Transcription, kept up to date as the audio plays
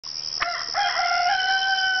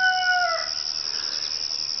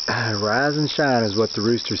Rise and shine is what the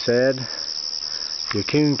rooster said. Your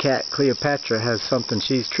coon cat Cleopatra has something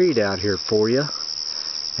she's treed out here for you,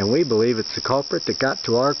 and we believe it's the culprit that got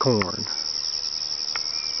to our corn.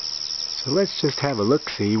 So let's just have a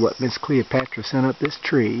look-see what Miss Cleopatra sent up this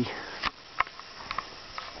tree.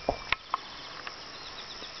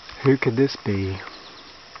 Who could this be?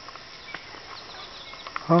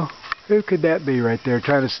 Huh? Who could that be right there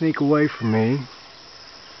trying to sneak away from me?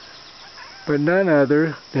 But none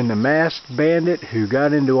other than the masked bandit who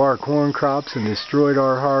got into our corn crops and destroyed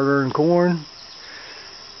our hard-earned corn.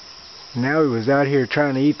 Now he was out here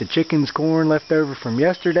trying to eat the chicken's corn left over from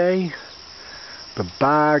yesterday. But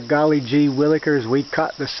by golly gee willikers, we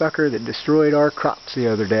caught the sucker that destroyed our crops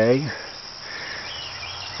the other day.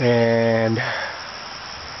 And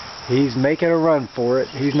he's making a run for it.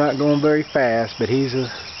 He's not going very fast, but he's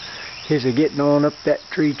a getting on up that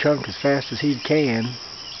tree trunk as fast as he can.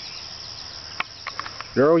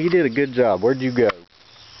 Girl, you did a good job. Where'd you go?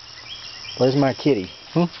 Where's my kitty?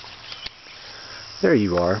 There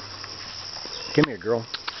you are. Come here, girl.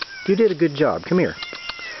 You did a good job. Come here.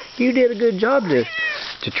 You did a good job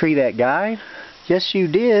to tree that guy. Yes, you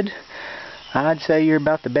did. I'd say you're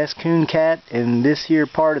about the best coon cat in this here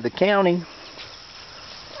part of the county.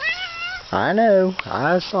 I know.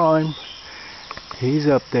 I saw him. He's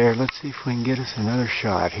up there. Let's see if we can get us another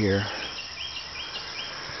shot here.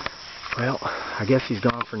 Well, I guess he's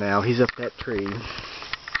gone for now. He's up that tree.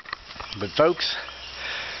 But folks,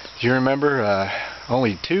 do you remember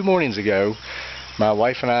only 2 mornings ago, my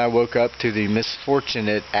wife and I woke up to the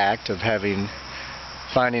misfortunate act of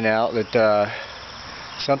finding out that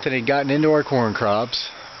something had gotten into our corn crops.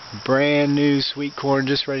 Brand new sweet corn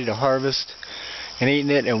just ready to harvest, and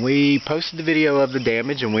eating it. And we posted the video of the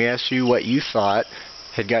damage, and we asked you what you thought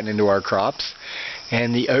had gotten into our crops.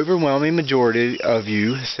 And the overwhelming majority of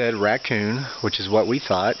you said raccoon, which is what we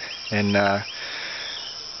thought. And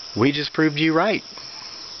we just proved you right.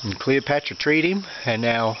 And Cleopatra treated him, and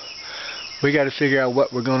now we got to figure out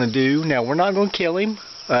what we're going to do. Now, we're not going to kill him.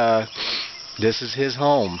 This is his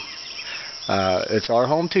home. It's our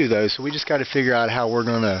home too, though, so we just got to figure out how we're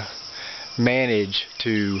going to manage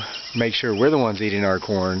to make sure we're the ones eating our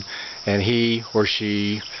corn, and he or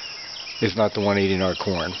she is not the one eating our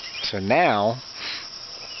corn. So now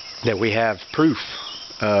that we have proof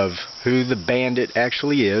of who the bandit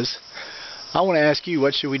actually is, I want to ask you,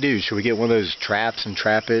 what should we do? Should we get one of those traps and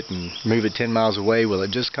trap it and move it 10 miles away? Will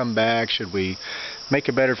it just come back? Should we make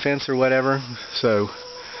a better fence or whatever? So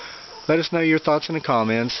let us know your thoughts in the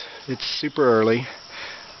comments. It's super early,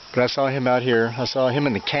 but I saw him out here. I saw him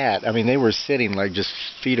and the cat. I mean, they were sitting like just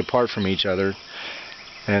feet apart from each other.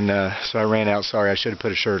 And so I ran out. Sorry, I should have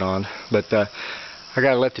put a shirt on. But I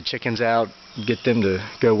got to let the chickens out, get them to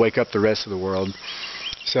go wake up the rest of the world.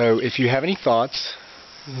 So if you have any thoughts,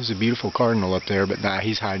 there's a beautiful cardinal up there, but nah,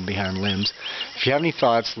 he's hiding behind limbs. If you have any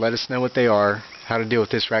thoughts, let us know what they are, how to deal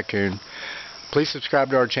with this raccoon. Please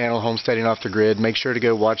subscribe to our channel, Homesteading Off the Grid. Make sure to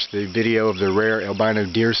go watch the video of the rare albino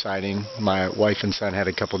deer sighting my wife and son had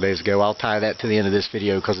a couple days ago. I'll tie that to the end of this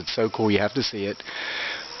video because it's so cool you have to see it.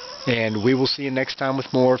 And we will see you next time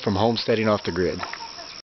with more from Homesteading Off the Grid.